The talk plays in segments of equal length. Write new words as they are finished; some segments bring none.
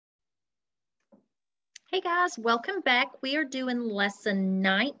Hey guys, welcome back. We are doing lesson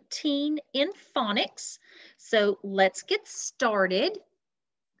 19 in phonics. So let's get started.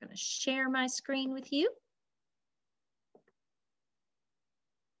 I'm going to share my screen with you.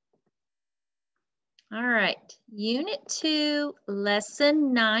 All right, Unit 2,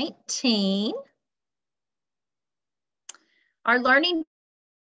 Lesson 19. Our learning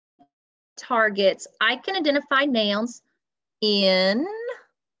targets. I can identify nouns in,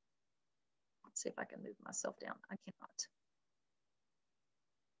 let's see if I can move myself down. I cannot.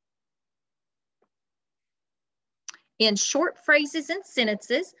 In short phrases and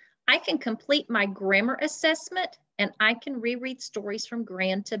sentences, I can complete my grammar assessment and I can reread stories from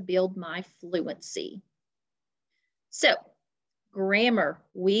Gran to build my fluency. So, grammar,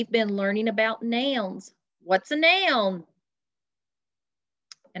 we've been learning about nouns. What's a noun?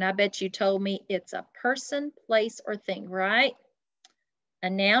 And I bet you told me it's a person, place, or thing, right? A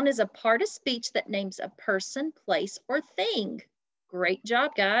noun is a part of speech that names a person, place, or thing. Great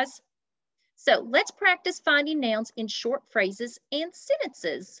job, guys. So let's practice finding nouns in short phrases and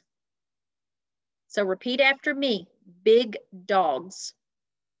sentences. So repeat after me, big dogs.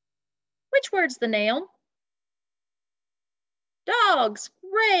 Which word's the noun? Dogs,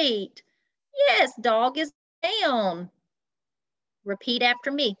 great. Yes, dog is the noun. Repeat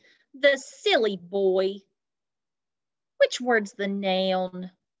after me, the silly boy. Which word's the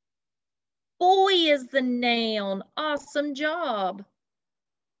noun? Boy is the noun, awesome job.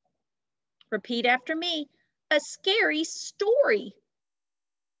 Repeat after me, a scary story.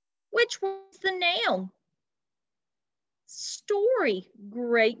 Which word's the noun? Story,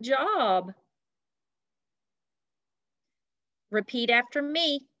 great job. Repeat after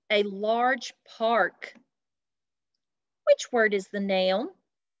me, a large park. Which word is the noun?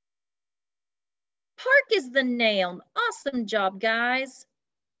 Park is the noun. Awesome job, guys.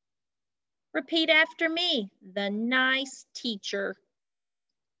 Repeat after me, the nice teacher.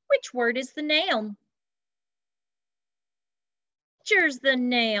 Which word is the noun? Teacher's the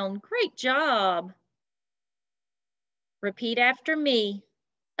noun. Great job. Repeat after me,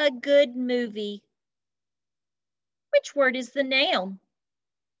 a good movie. Which word is the noun?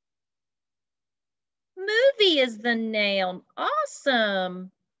 Movie is the noun.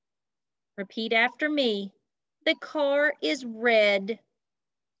 Awesome. Repeat after me. The car is red.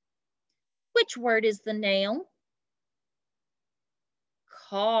 Which word is the noun?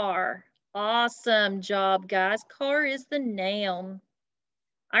 Car. Awesome job, guys. Car is the noun.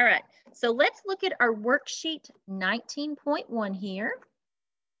 All right, so let's look at our worksheet 19.1 here.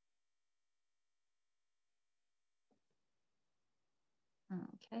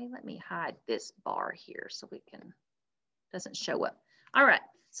 Okay, let me hide this bar here so we can, doesn't show up. All right,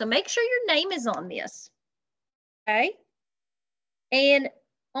 so make sure your name is on this, okay? And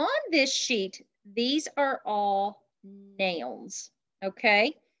on this sheet, these are all nouns,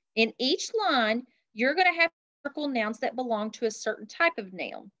 okay? In each line, you're gonna have to circle nouns that belong to a certain type of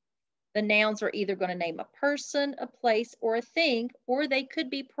noun. The nouns are either gonna name a person, a place, or a thing, or they could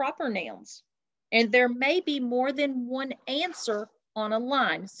be proper nouns. And there may be more than one answer on a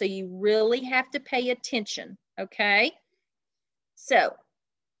line, so you really have to pay attention, okay? So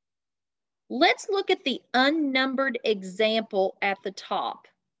let's look at the unnumbered example at the top.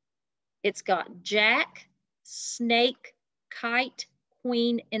 It's got Jack, snake, kite,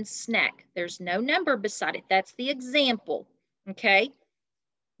 queen, and snack. There's no number beside it. That's the example, okay?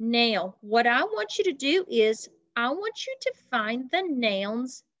 Now, what I want you to do is I want you to find the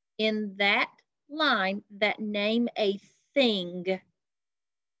nouns in that line that name a thing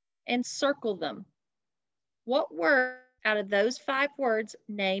and circle them. What word out of those 5 words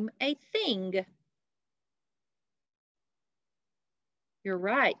name a thing? You're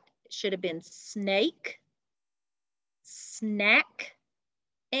right. It should have been snake, snack,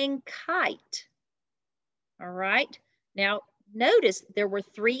 and kite. All right. Now, notice there were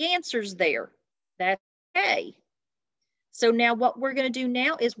 3 answers there. That's okay. So now what we're going to do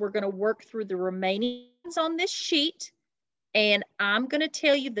now is we're going to work through the remaining ones on this sheet, and I'm going to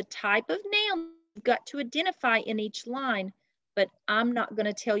tell you the type of noun you've got to identify in each line, but I'm not going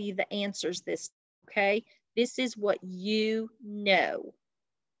to tell you the answers this time, okay? This is what you know.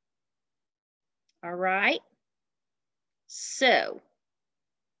 All right? So,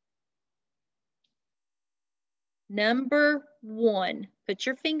 number 1. Put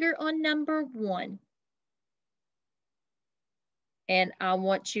your finger on number 1. And I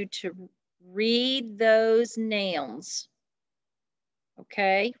want you to read those nouns.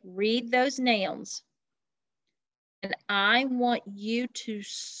 Okay, read those nouns. And I want you to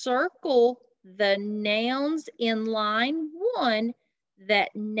circle the nouns in line 1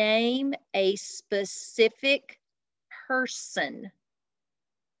 that name a specific person.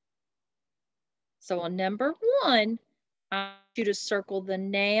 So on number 1, I want you to circle the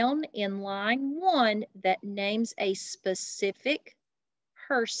noun in line 1 that names a specific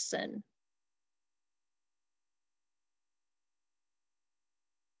person.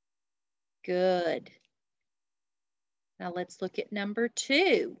 Good. Now let's look at number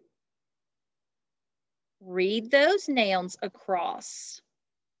 2. Read those nouns across.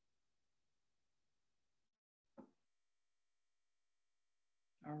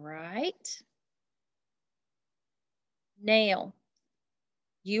 All right. Now,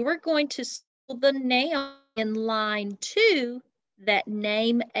 you are going to circle the noun in line 2 that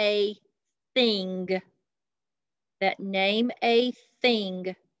name a thing. That name a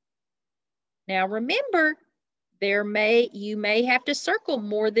thing. Now remember, you may have to circle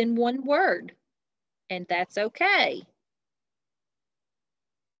more than one word, and that's okay.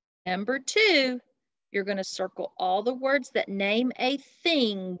 Number 2, you're going to circle all the words that name a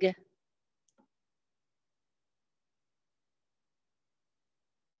thing.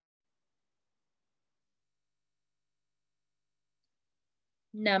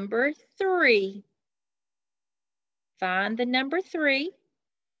 Number 3, find the number 3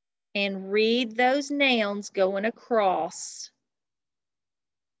 and read those nouns going across.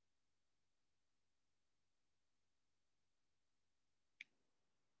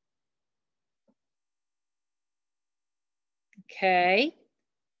 Okay,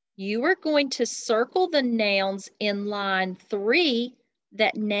 you are going to circle the nouns in line 3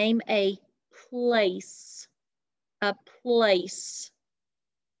 that name a place. A place.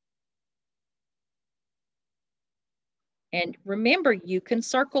 And remember, you can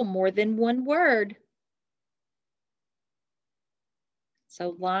circle more than one word.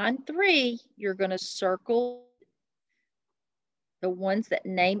 So line 3, you're going to circle the ones that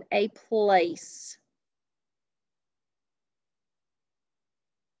name a place.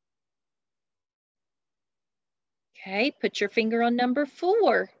 Okay, put your finger on number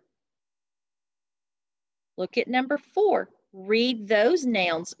 4. Look at number 4. Read those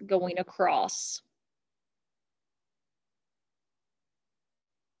nouns going across.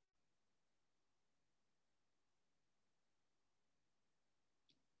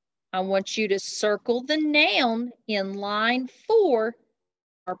 I want you to circle the noun in line 4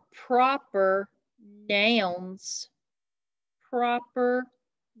 are proper nouns. Proper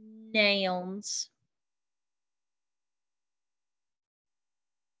nouns.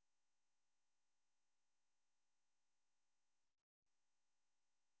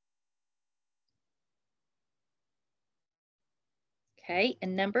 Okay,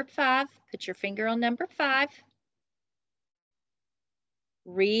 and number 5, put your finger on number 5.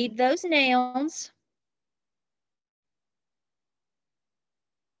 Read those nouns.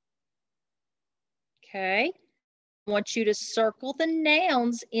 Okay, I want you to circle the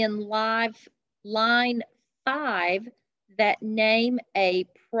nouns in line 5 that name a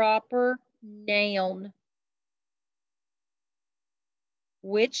proper noun.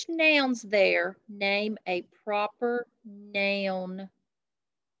 Which nouns there name a proper noun?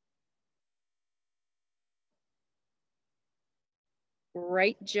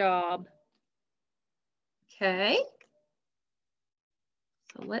 Great job. Okay.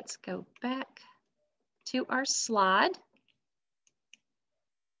 So let's go back to our slide.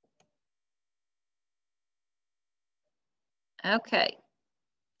 Okay.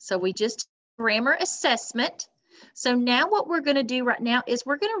 So we just grammar assessment. So now what we're going to do right now is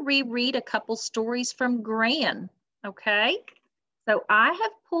we're going to reread a couple stories from Gran. Okay. So I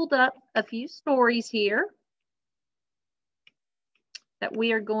have pulled up a few stories here that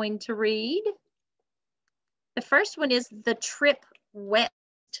we are going to read. The first one is The Trip West.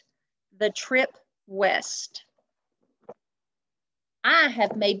 The Trip West. I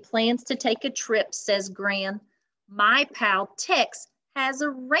have made plans to take a trip, says Gran. My pal Tex has a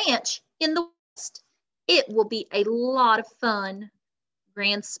ranch in the West. It will be a lot of fun.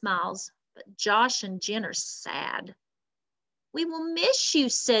 Gran smiles, but Josh and Jen are sad. We will miss you,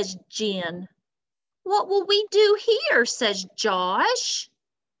 says Jen. What will we do here, says Josh.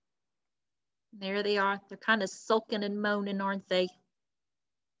 There they are. They're kind of sulking and moaning, aren't they?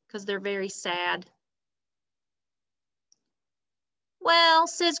 Because they're very sad. Well,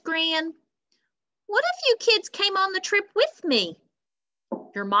 says Gran, what if you kids came on the trip with me?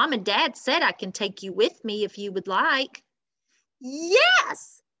 Your mom and dad said I can take you with me if you would like.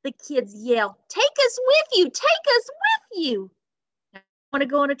 Yes, the kids yell. Take us with you. Take us with you. Now, want to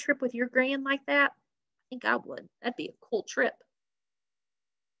go on a trip with your Gran like that? I think I would. That'd be a cool trip.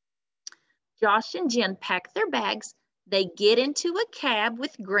 Josh and Jen pack their bags They get into a cab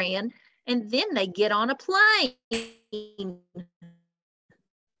with Gran, and then they get on a plane.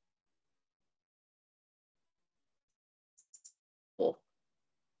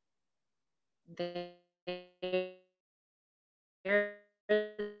 There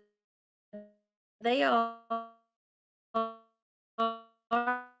they are.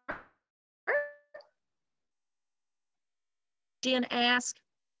 Jen asked,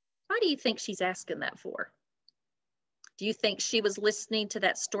 why do you think she's asking that for? Do you think she was listening to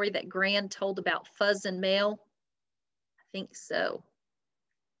that story that Gran told about Fuzz and Mel? I think so.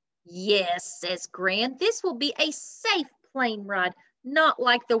 Yes, says Gran, this will be a safe plane ride, not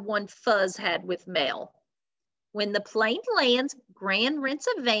like the one Fuzz had with Mel. When the plane lands, Gran rents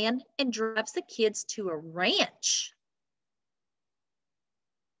a van and drives the kids to a ranch.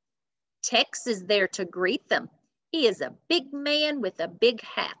 Tex is there to greet them. He is a big man with a big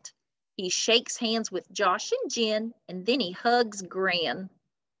hat. He shakes hands with Josh and Jen, and then he hugs Gran.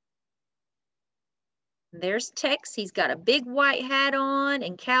 There's Tex. He's got a big white hat on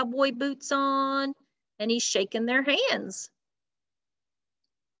and cowboy boots on, and he's shaking their hands.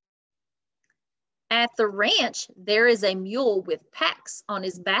 At the ranch, there is a mule with packs on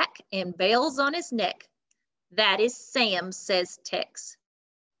his back and bales on his neck. That is Sam, says Tex.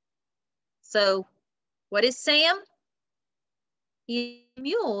 So, what is Sam? He's a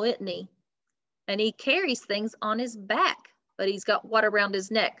mule, isn't he? And he carries things on his back, but he's got what around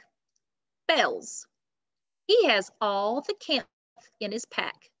his neck? Bells. He has all the camp in his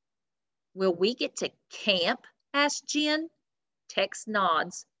pack. Will we get to camp? Asked Jen. Tex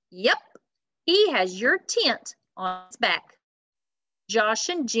nods. Yep, he has your tent on his back. Josh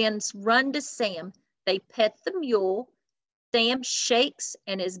and Jen run to Sam. They pet the mule. Sam shakes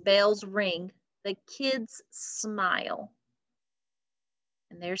and his bells ring. The kids smile.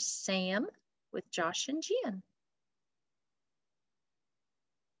 And there's Sam with Josh and Jen.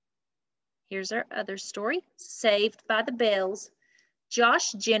 Here's our other story, Saved by the Bells.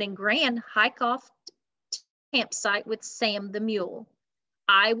 Josh, Jen, and Gran hike off to the campsite with Sam the mule.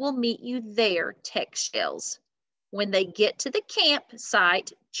 I will meet you there, Tex yells. When they get to the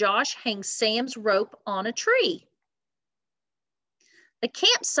campsite, Josh hangs Sam's rope on a tree. The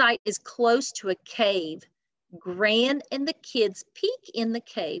campsite is close to a cave. Gran and the kids peek in the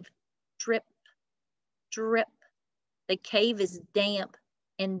cave. Drip, drip. The cave is damp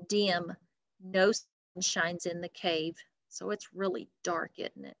and dim. No sun shines in the cave, so it's really dark,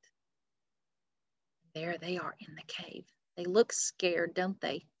 isn't it? There they are in the cave. They look scared, don't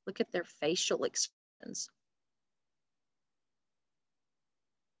they? Look at their facial expressions.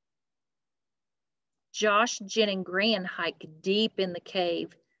 Josh, Jen, and Gran hike deep in the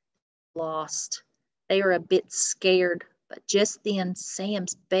cave. Lost. They are a bit scared, but just then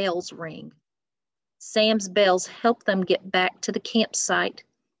Sam's bells ring. Sam's bells help them get back to the campsite.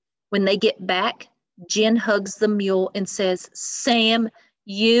 When they get back, Jen hugs the mule and says, Sam,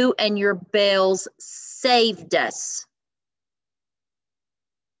 you and your bells saved us.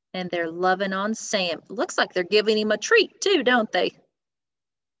 And they're loving on Sam. Looks like they're giving him a treat too, don't they?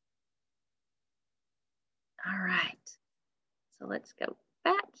 All right. So let's go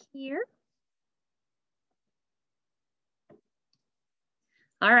back here.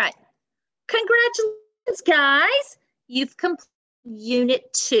 All right. Congratulations, guys. You've completed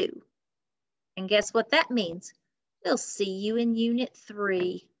Unit 2. And guess what that means? We'll see you in Unit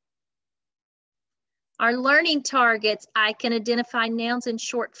 3. Our learning targets, I can identify nouns and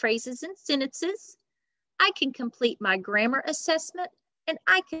short phrases and sentences. I can complete my grammar assessment, and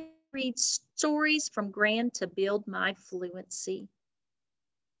I can read stories from Gran to build my fluency.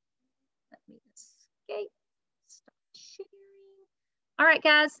 Let me escape. Stop sharing. All right,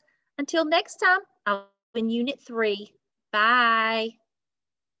 guys. Until next time, I'll see you in Unit 3. Bye.